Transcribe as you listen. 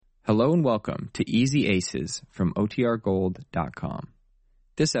Hello and welcome to Easy Aces from OTRGold.com.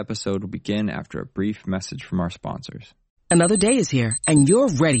 This episode will begin after a brief message from our sponsors. Another day is here, and you're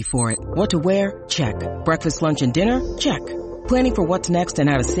ready for it. What to wear? Check. Breakfast, lunch, and dinner? Check. Planning for what's next and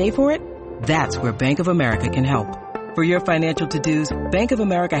how to save for it? That's where Bank of America can help. For your financial to-dos, Bank of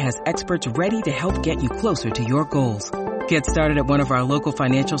America has experts ready to help get you closer to your goals. Get started at one of our local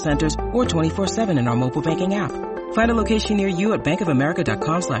financial centers or 24/7 in our mobile banking app. Find a location near you at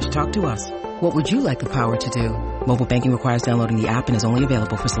bankofamerica.com/talktous. What would you like the power to do? Mobile banking requires downloading the app and is only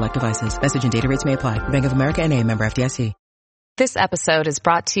available for select devices. Message and data rates may apply. Bank of America N.A., member FDIC. This episode is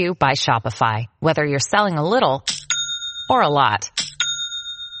brought to you by Shopify. Whether you're selling a little or a lot,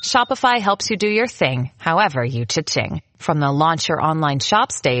 Shopify helps you do your thing, however you cha-ching. From the launch your online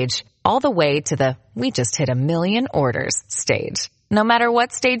shop stage, all the way to the we just hit 1 million orders stage. No matter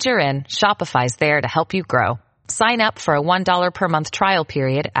what stage you're in, Shopify's there to help you grow. Sign up for a $1 per month trial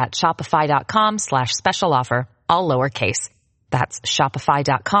period at shopify.com/special offer, all lowercase. That's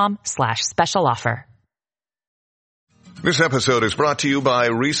shopify.com/special offer. This episode is brought to you by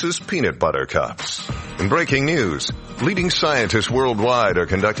Reese's Peanut Butter Cups. In breaking news, leading scientists worldwide are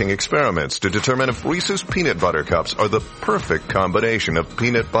conducting experiments to determine if Reese's Peanut Butter Cups are the perfect combination of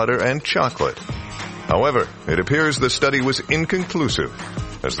peanut butter and chocolate. However, it appears the study was inconclusive,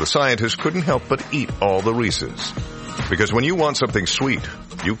 as the scientists couldn't help but eat all the Reese's. Because when you want something sweet,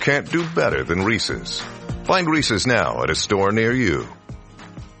 you can't do better than Reese's. Find Reese's now at a store near you.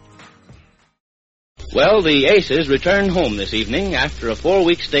 Well, the Aces returned home this evening after a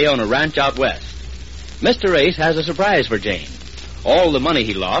 4-week stay on a ranch out west. Mr. Ace has a surprise for Jane. All the money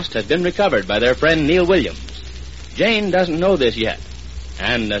he lost has been recovered by their friend Neil Williams. Jane doesn't know this yet.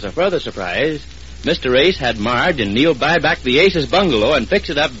 And as a further surprise, Mr. Ace had Marge and Neil buy back the Aces bungalow and fix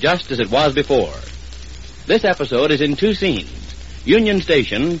it up just as it was before. This episode is in 2 scenes, Union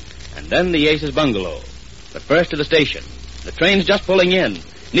Station and then the Aces bungalow. But first to the station. The train's just pulling in.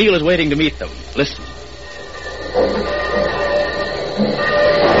 Neil is waiting to meet them. Listen.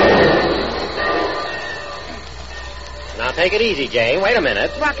 Now take it easy, Jane. Wait a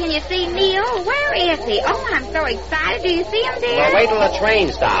minute. Well, can you see Neil? Where is he? Oh, I'm so excited. Do you see him there? Well, wait till the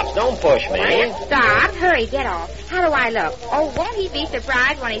train stops. Don't push me. Well, stop. Hurry, get off. How do I look? Oh, won't he be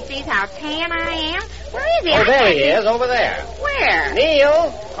surprised when he sees how tan I am? Where is he? Oh, there he is, over there. Where?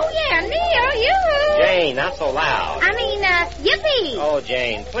 Neil! Oh, yeah, Neil, you. Jane, not so loud. I mean, Yippee. Oh,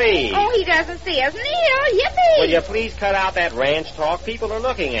 Jane, please. Oh, he doesn't see us. Neil, Yippee. Will you please cut out that ranch talk? People are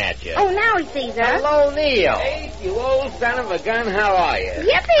looking at you. Oh, now he sees us. Hello, Neil. Ace, you old son of a gun, how are you?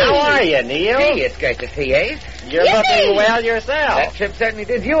 Yippee. How are you, Neil? Gee, it's great to see Ace. You're Yippee. looking well yourself. That trip certainly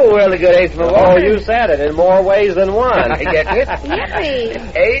did you a world of good, Ace, my boy. Oh, you said it in more ways than one. I get it. Yippee.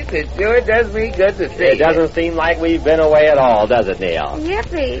 Ace, it sure does me good to see It doesn't seem like we've been away at all, does it, Neil?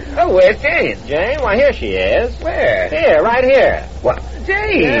 Yippee. Oh, where's Jane? Jane? Why, here she is. Where? Here, right here. What?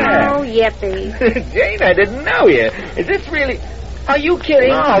 Jane! Yeah. Oh, Yippee. Jane, I didn't know you. Is this really... Are you kidding?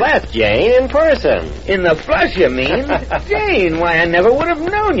 No, that's Jane in person. In the flesh, you mean? Jane, why, I never would have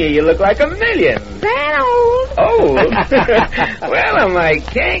known you. You look like a million. That old? Old? Well, I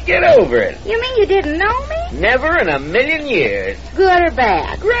can't get over it. You mean you didn't know me? Never in a million years. Good or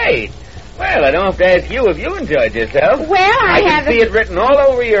bad? Great. Well, I don't have to ask you if you enjoyed yourself. Well, I can haven't... see it written all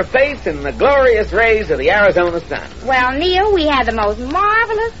over your face in the glorious rays of the Arizona sun. Well, Neil, we had the most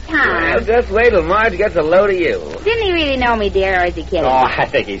marvelous time. Well, just wait till Marge gets a load of you. Didn't he really know me, dear, or is he kidding? Oh, I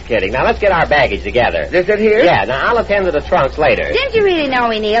think he's kidding. Now, let's get our baggage together. Is it here? Yeah, now, I'll attend to the trunks later. Didn't you really know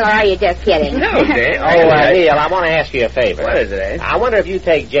me, Neil, or are you just kidding? No, Jane. Neil, I want to ask you a favor. What is it, eh? I wonder if you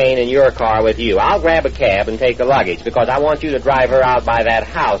take Jane in your car with you. I'll grab a cab and take the luggage, because I want you to drive her out by that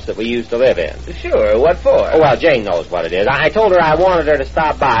house that we used to live in. Sure. What for? Oh, well, Jane knows what it is. I told her I wanted her to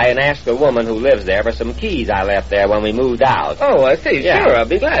stop by and ask the woman who lives there for some keys I left there when we moved out. Oh, I see. Yeah. Sure, I'll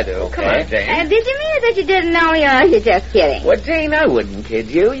be glad to. Okay. Come on, Jane. Did you mean that you didn't know me, or are you just kidding? Well, Jane, I wouldn't kid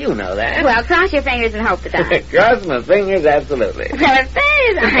you. You know that. Well, cross your fingers and hope to die. Cross my fingers, absolutely. Well, if that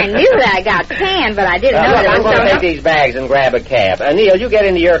is... I knew that I got tan, but I didn't know Look, that I'm it was going to so... take these bags and grab a cab. Neil, you get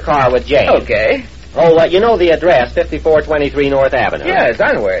into your car with Jane. Okay. Oh, you know the address, 5423 North Avenue. Yes,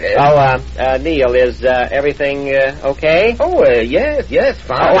 I know where it is. Oh, Neil, is everything okay? Oh, yes,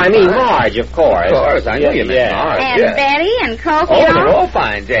 fine. Oh, I mean Marge, of course. Of course, I knew you meant Marge. And yeah. Betty and Cokie Oh, and they're all? all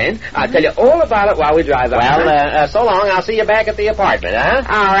fine, Jane. I'll tell you all about it while we drive up. Well, so long. I'll see you back at the apartment, huh?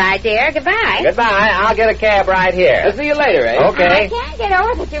 All right, dear. Goodbye. Goodbye. I'll get a cab right here. I'll see you later, eh? Okay. I can't get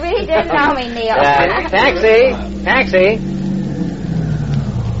over that you really didn't know me, Neil. Taxi.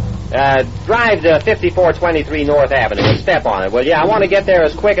 Drive to 5423 North Avenue and step on it, will you? I want to get there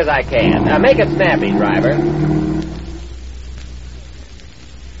as quick as I can. Make it snappy, driver.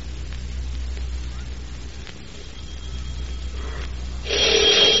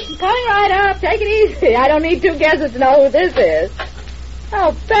 take it easy. I don't need two guesses to know who this is.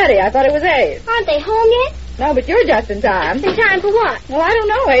 Oh, Betty, I thought it was Ace. Aren't they home yet? No, but you're just in time. In time for what? Well, I don't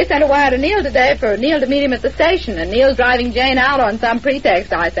know. Ace sent a wire to Neil today for Neil to meet him at the station, and Neil's driving Jane out on some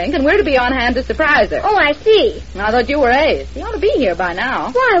pretext, I think, and we're to be on hand to surprise her. Oh, I see. I thought you were Ace. He ought to be here by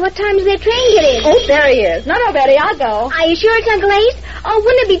now. Why? What time does their train get in? Oh, there he is. No, Betty, I'll go. Are you sure it's Uncle Ace? Oh,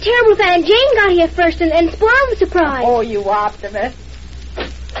 wouldn't it be terrible if Aunt Jane got here first and spoiled the surprise? Oh, you optimist.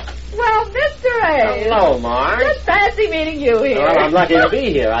 Well, Mr. Ace. Hello, Marge. Just fancy meeting you here. Well, I'm lucky to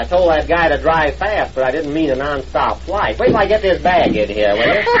be here. I told that guy to drive fast, but I didn't mean a non-stop flight. Wait till I get this bag in here, will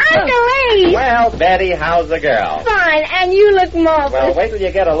you? Uncle Ace. Well, Betty, how's the girl? Fine, and you look marvelous. Well, wait till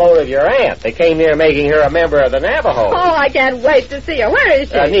you get a load of your aunt. They came here making her a member of the Navajo. Oh, I can't wait to see her. Where is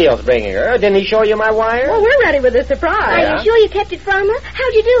she? Neil's bringing her. Didn't he show you my wire? Well, we're ready with the surprise. Are you sure you kept it from her?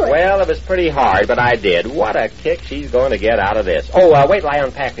 How'd you do it? Well, it was pretty hard, but I did. What a kick she's going to get out of this. Oh, wait till I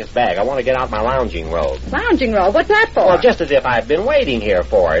unpack this bag. I want to get out my lounging robe. Lounging robe? What's that for? Well, just as if I've been waiting here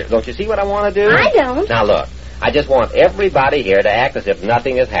for it. Don't you see what I want to do? I don't. Now, look. I just want everybody here to act as if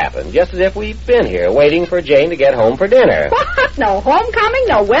nothing has happened. Just as if we've been here waiting for Jane to get home for dinner. What? No homecoming?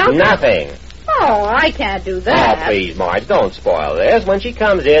 No welcome? Nothing. Oh, I can't do that. Oh, please, Marge, don't spoil this. When she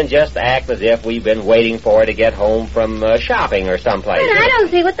comes in, just act as if we've been waiting for her to get home from shopping or someplace. But I don't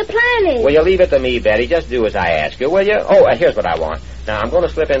see what the plan is. Will you leave it to me, Betty? Just do as I ask you, will you? Oh, here's what I want. Now, I'm going to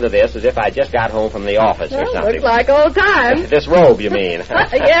slip into this as if I just got home from the office or something. Looks like old times. This robe, you mean?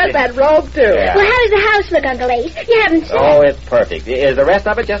 Yes, that robe, too. Yeah. Well, how does the house look, Uncle Ace? You haven't seen Oh, it's perfect. Is the rest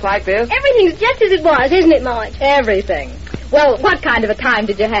of it just like this? Everything's just as it was, isn't it, Marge? Everything. Well, what kind of a time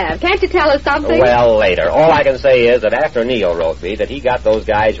did you have? Can't you tell us something? Well, later. All I can say is that after Neil wrote me that he got those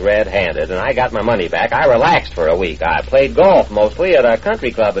guys red-handed and I got my money back, I relaxed for a week. I played golf mostly at a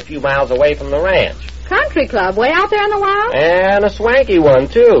country club a few miles away from the ranch. Country club, way out there in the wild? And a swanky one,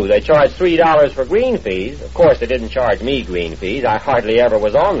 too. They charged $3 for green fees. Of course, they didn't charge me green fees. I hardly ever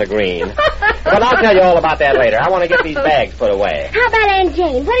was on the green. But I'll tell you all about that later. I want to get these bags put away. How about Aunt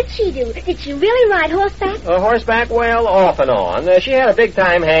Jane? What did she do? Did she really ride horseback? Horseback? Well, off and on. She had a big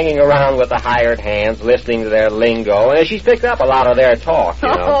time hanging around with the hired hands, listening to their lingo, and she's picked up a lot of their talk, you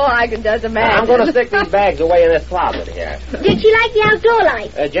know. Oh, I can just imagine. I'm going to stick these bags away in this closet here. Did she like the outdoor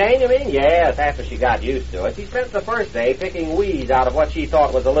life? Jane, you mean? Yes, after she got used to it. She spent the first day picking weeds out of what she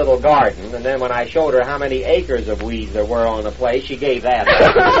thought was a little garden, and then when I showed her how many acres of weeds there were on the place, she gave that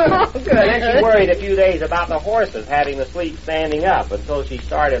up. And then she worried a few days about the horses having to sleep standing up, and so she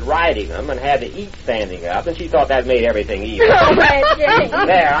started riding them and had to eat standing up, and she thought that made everything even. Oh, Aunt Jane.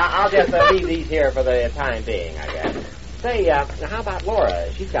 There, I'll just leave these here for the time being, I guess. Say, how about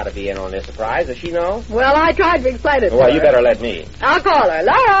Laura? She's got to be in on this surprise. Does she know? Well, I tried to explain it to her. Well, you better let me. I'll call her.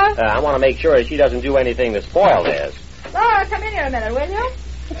 Laura! I want to make sure that she doesn't do anything to spoil this. Laura, come in here a minute, will you?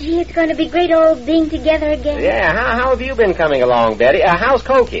 Gee, it's going to be great old being together again. Yeah, how have you been coming along, Betty? How's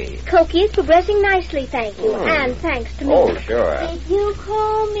Cokie? Cokie is progressing nicely, thank you. And thanks to me. Oh, sure. Did you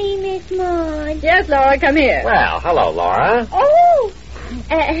call me, Miss Marge? Yes, Laura, come here. Well, hello, Laura. Oh!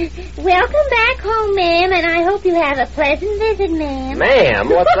 Welcome back home, ma'am, and I hope you have a pleasant visit, ma'am. Ma'am?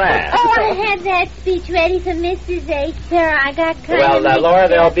 What's that? Oh, I had that speech ready for Mrs. Ace, sir. I got kind of... Well, Laura,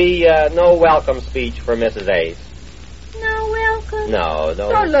 there'll be no welcome speech for Mrs. Ace. No welcome? No.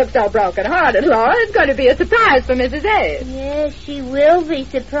 Don't look so broken-hearted, Laura. It's going to be a surprise for Mrs. Ace. Yes, she will be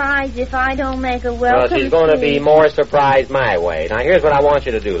surprised if I don't make a welcome Well, she's going to be more surprised my way. Now, here's what I want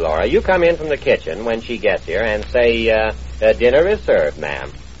you to do, Laura. You come in from the kitchen when she gets here and say, dinner is served,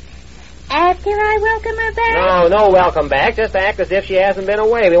 ma'am. After I welcome her back? No welcome back. Just act as if she hasn't been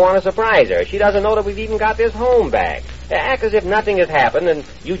away. We want to surprise her. She doesn't know that we've even got this home back. Act as if nothing has happened and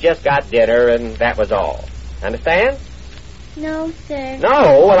you just got dinner and that was all. Understand? No, sir.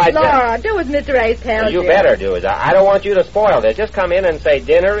 No? Well, Laura, do as Mr. Ace tells you. You better do as I don't want you to spoil this. Just come in and say,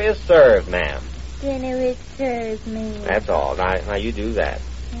 dinner is served, ma'am. Dinner is served, ma'am. That's all. Now you do that.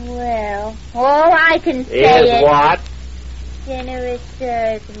 Well, all I can say is what? Dinner is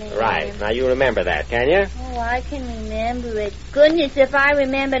served, ma'am. Right. Now you remember that, can you? Oh, I can remember it. Goodness, if I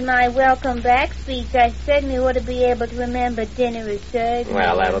remembered my welcome back speech, I certainly ought to be able to remember dinner is served. Well,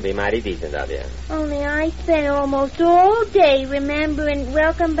 ma'am. that'll be mighty decent of you. Only I spent almost all day remembering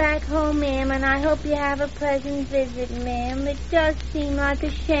welcome back home, ma'am, and I hope you have a pleasant visit, ma'am. It does seem like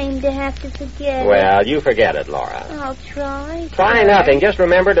a shame to have to forget Well, you forget it, Laura. I'll try. Try nothing. Just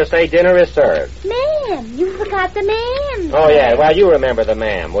remember to say dinner is served. Ma'am, you forgot the ma'am. Oh, yeah. Well, you remember the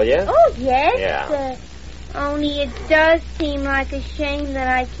ma'am, will you? Oh, yes. Yeah. Only it does seem like a shame that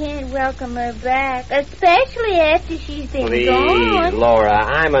I can't welcome her back, especially after she's been Please, gone. Laura,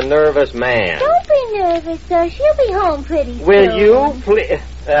 I'm a nervous man. Don't be nervous, sir. She'll be home pretty soon. Will you? Please.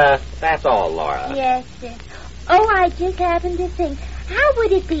 That's all, Laura. Yes, sir. Oh, I just happened to think, how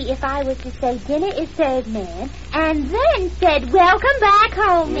would it be if I was to say dinner is served, ma'am, and then said, welcome back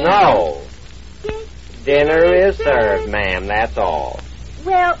home, ma'am? No. Dinner is served, ma'am, that's all.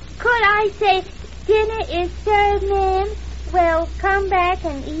 Well, could I say, dinner is served, ma'am? Well, come back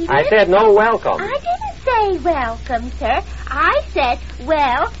and eat it? I said no welcome. I didn't say welcome, sir. I said,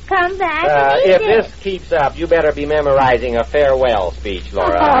 well, come back and eat if it. this keeps up, you better be memorizing a farewell speech,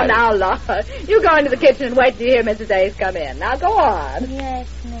 Laura. Oh, now, Laura. You go into the kitchen and wait to hear Mrs. Ace come in. Now, go on. Yes,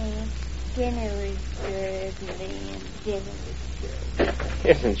 ma'am. Dinner is served, ma'am. Dinner is served.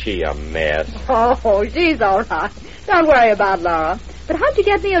 Isn't she a mess? Oh, she's all right. Don't worry about Laura. But how'd you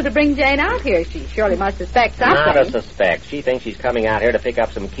get Neil to bring Jane out here? She surely must suspect something. Not a suspect. She thinks she's coming out here to pick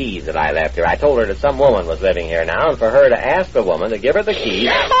up some keys that I left her. I told her that some woman was living here now, and for her to ask the woman to give her the keys.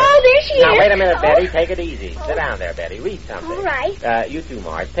 Oh, there she is. Now, wait a minute, Betty. Take it easy. Sit down there, Betty. Read something. All right. You too,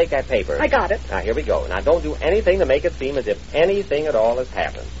 Marge. Take that paper. I got it. Now, here we go. Now, don't do anything to make it seem as if anything at all has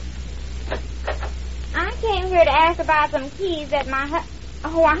happened. I came here to ask about some keys that my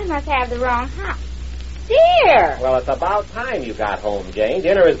Oh, I must have the wrong house. Dear! Well, it's about time you got home, Jane.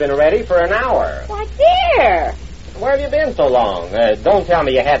 Dinner has been ready for an hour. Why, dear! Where have you been so long? Don't tell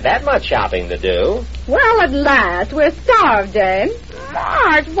me you had that much shopping to do. Well, at last, we're starved, Jane.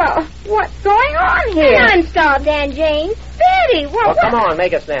 Marge, well, what's going on here? I'm starved, Aunt Jane. Betty, Well, come on,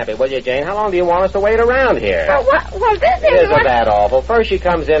 make it snappy, will you, Jane? How long do you want us to wait around here? Well, this Isn't that awful? First she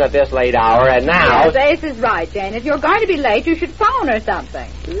comes in at this late hour, and now... Yes, Ace is right, Jane. If you're going to be late, you should phone or something.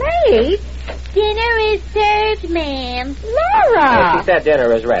 Late? Dinner is served, ma'am. Laura! She said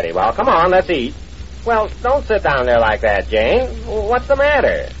dinner is ready. Well, come on, let's eat. Well, don't sit down there like that, Jane. What's the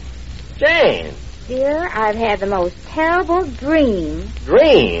matter? Jane! Dear, I've had the most terrible dream.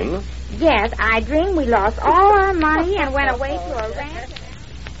 Dream? Yes, I dreamed we lost all our money and went away to a ranch.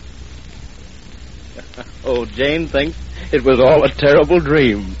 Oh, Jane thinks it was all a terrible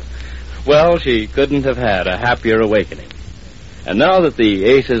dream. Well, she couldn't have had a happier awakening. And now that the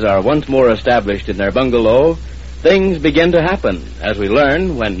Aces are once more established in their bungalow, things begin to happen, as we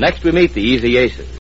learn when next we meet the Easy Aces.